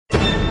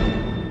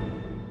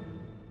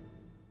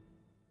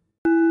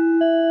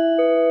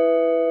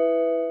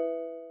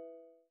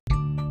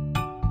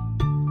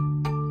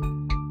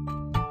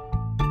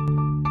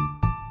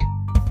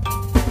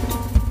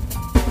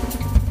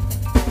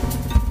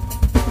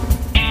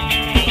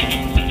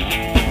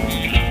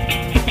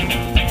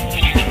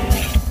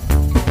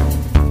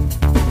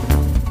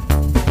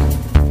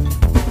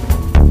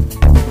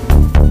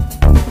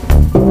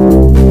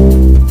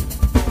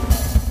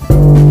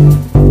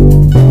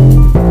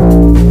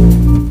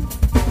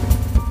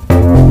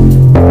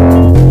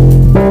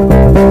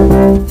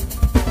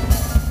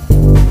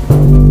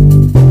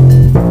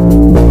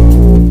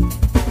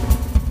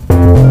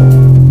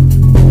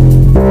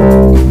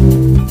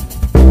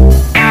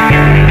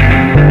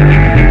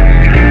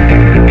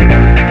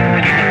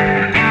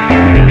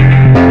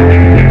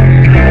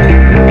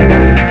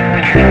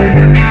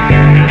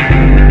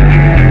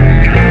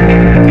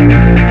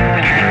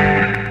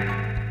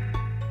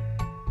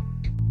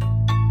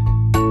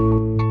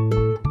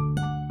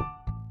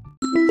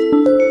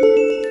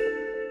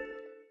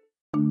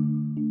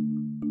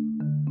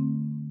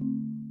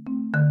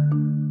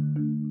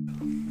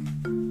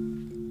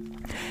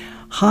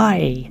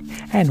Hi,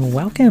 and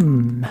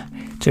welcome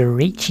to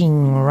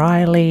Reaching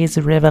Riley's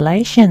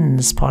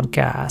Revelations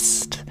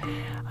podcast.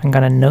 I'm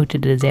going to note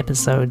it as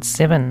episode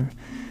 7.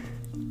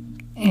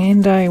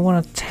 And I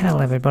want to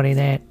tell everybody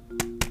that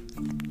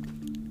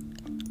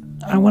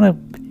I want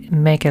to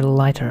make a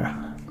lighter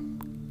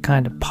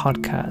kind of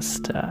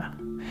podcast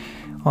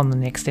on the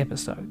next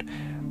episode.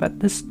 But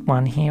this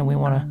one here, would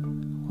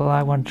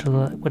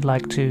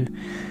like to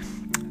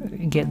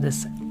get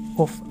this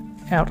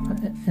out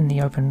in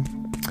the open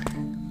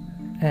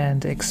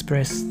and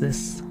express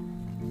this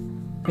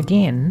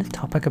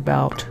topic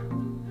about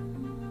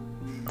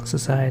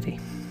society.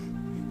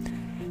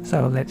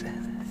 So let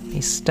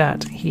me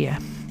start here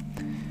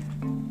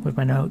with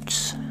my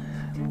notes.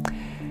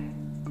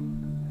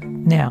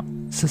 Now,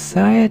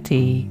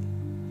 society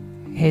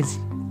has,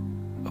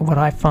 what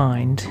I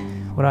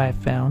have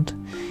found,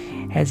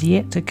 has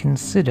yet to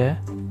consider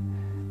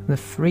the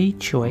free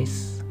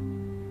choice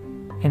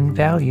and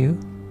value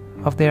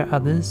of their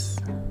others'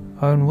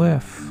 own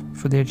worth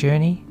for their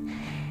journey,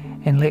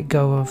 and let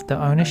go of the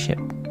ownership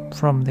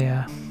from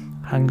their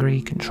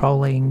hungry,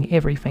 controlling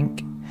everything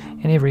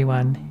and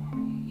everyone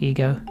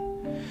ego.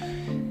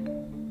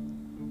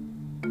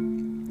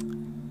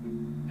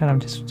 And I'm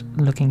just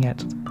looking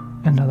at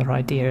another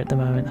idea at the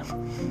moment.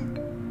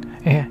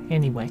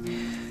 Anyway,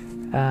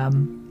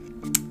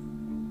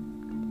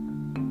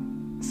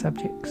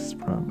 subjects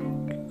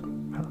from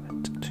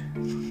relevant.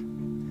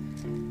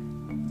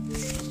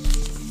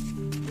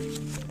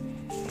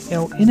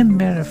 Now, in a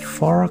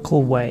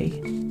metaphorical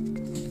way,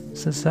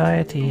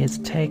 society has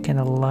taken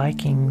a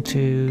liking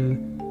to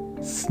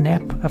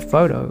snap a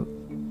photo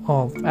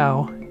of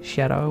our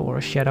shadow or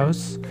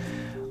shadows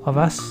of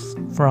us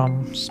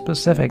from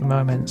specific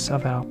moments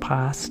of our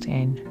past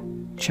and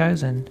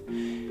chosen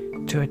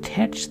to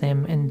attach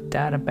them in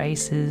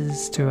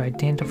databases to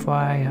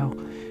identify our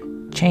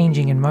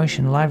changing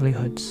emotion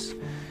livelihoods,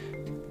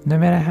 no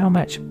matter how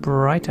much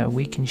brighter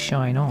we can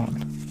shine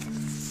on.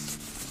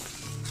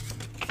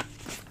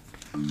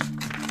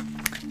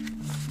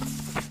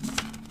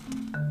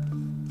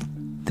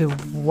 The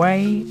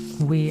way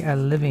we are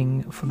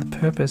living for the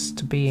purpose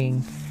to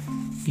being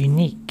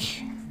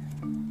unique,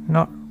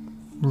 not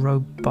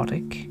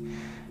robotic,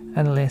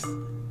 unless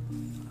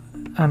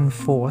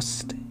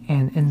unforced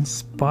and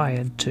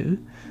inspired to,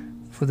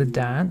 for the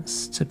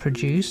dance to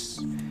produce,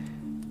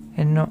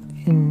 and not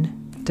in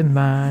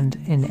demand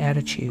in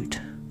attitude.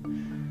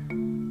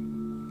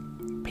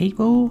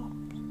 People,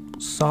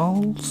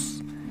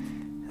 souls,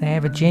 they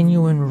have a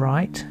genuine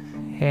right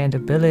and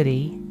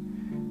ability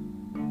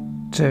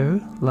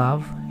to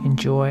love,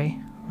 enjoy,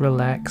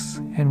 relax,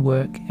 and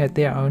work at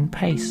their own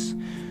pace,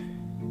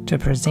 to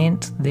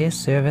present their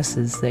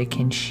services they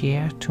can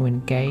share to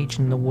engage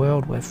in the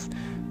world with,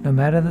 no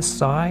matter the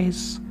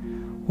size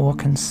or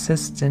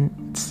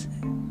consistent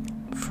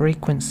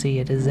frequency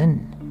it is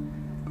in.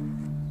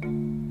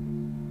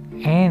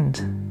 And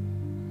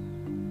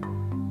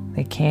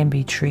they can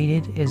be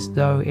treated as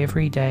though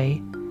every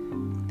day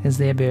is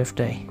their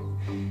birthday,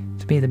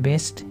 to be the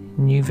best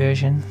new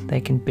version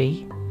they can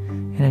be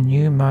in a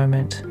new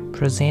moment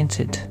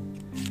presented.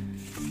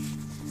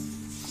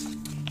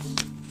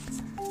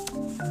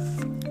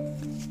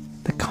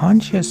 The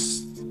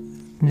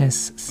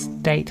consciousness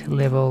state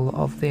level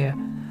of the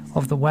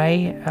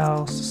way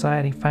our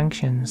society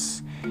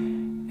functions,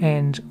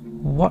 and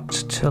what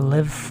to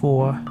live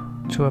for,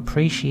 to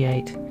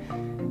appreciate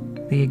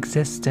the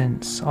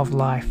existence of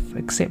life,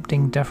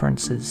 accepting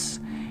differences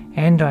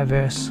and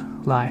diverse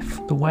life,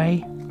 the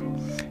way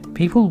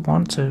people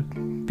want to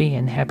be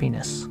in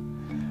happiness.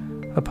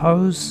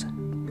 Oppose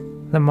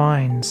the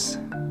minds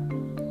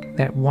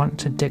that want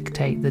to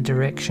dictate the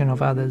direction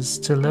of others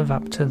to live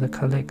up to the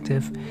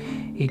collective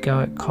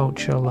egoic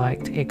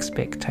culture-like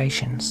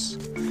expectations.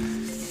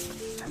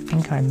 I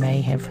think I may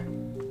have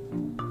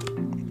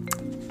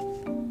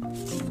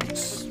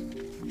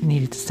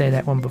needed to say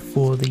that one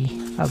before the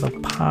other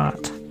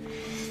part.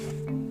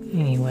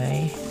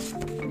 Anyway,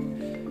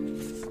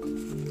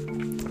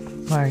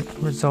 my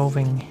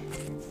resolving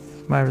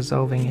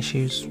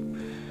issues.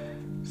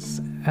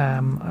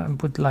 I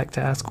would like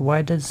to ask,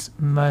 why does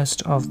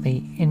most of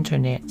the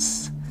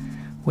internet's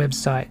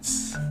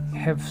websites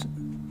have,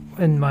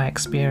 in my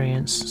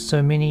experience,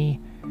 so many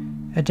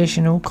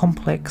additional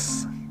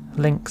complex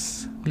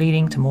links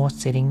leading to more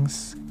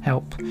settings,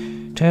 help,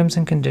 terms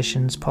and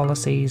conditions,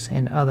 policies,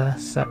 and other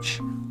such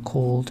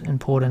called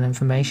important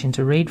information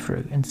to read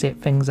through and set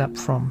things up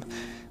from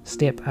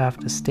step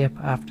after step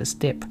after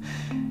step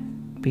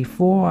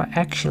before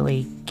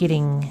actually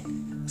getting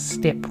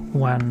step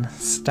 1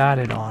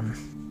 started on?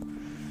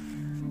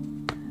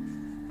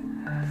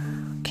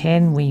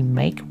 Can we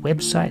make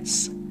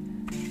websites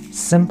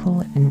simple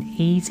and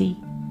easy,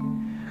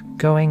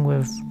 going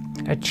with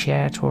a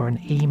chat or an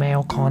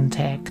email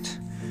contact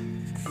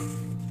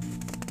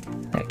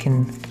that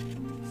can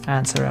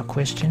answer our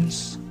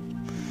questions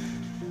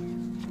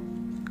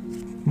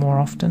more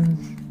often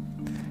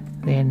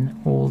than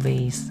all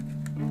these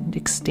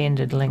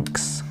extended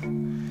links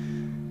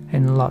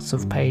and lots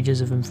of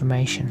pages of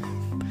information?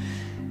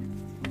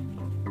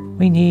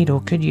 we need or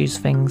could use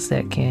things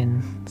that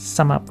can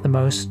sum up the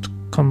most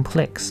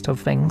complex of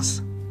things.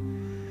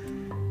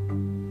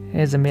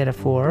 As a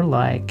metaphor,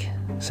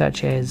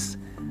 such as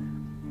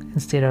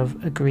instead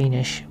of a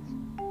greenish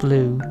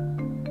blue,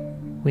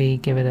 we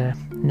give it a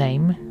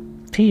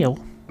name, teal.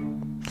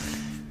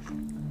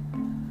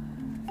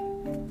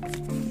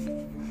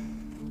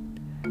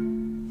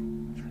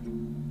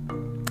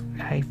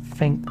 I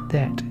think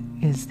that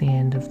is the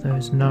end of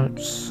those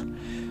notes.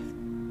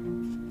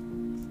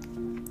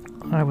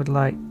 I would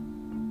like,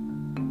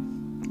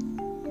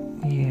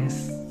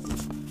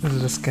 we'll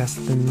discuss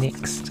the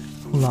next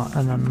lot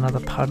on another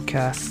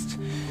podcast.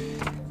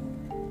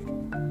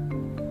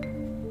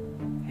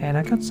 And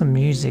I got some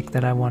music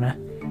that I want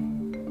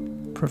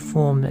to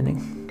perform in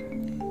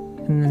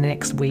the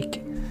next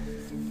week.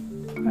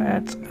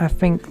 But I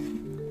think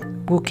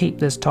we'll keep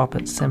this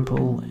topic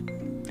simple,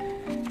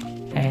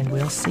 and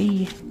we'll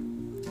see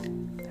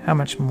how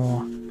much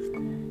more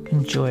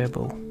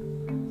enjoyable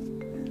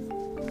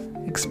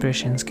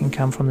expressions can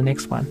come from the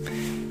next one.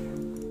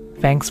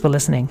 Thanks for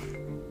listening.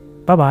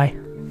 Bye-bye.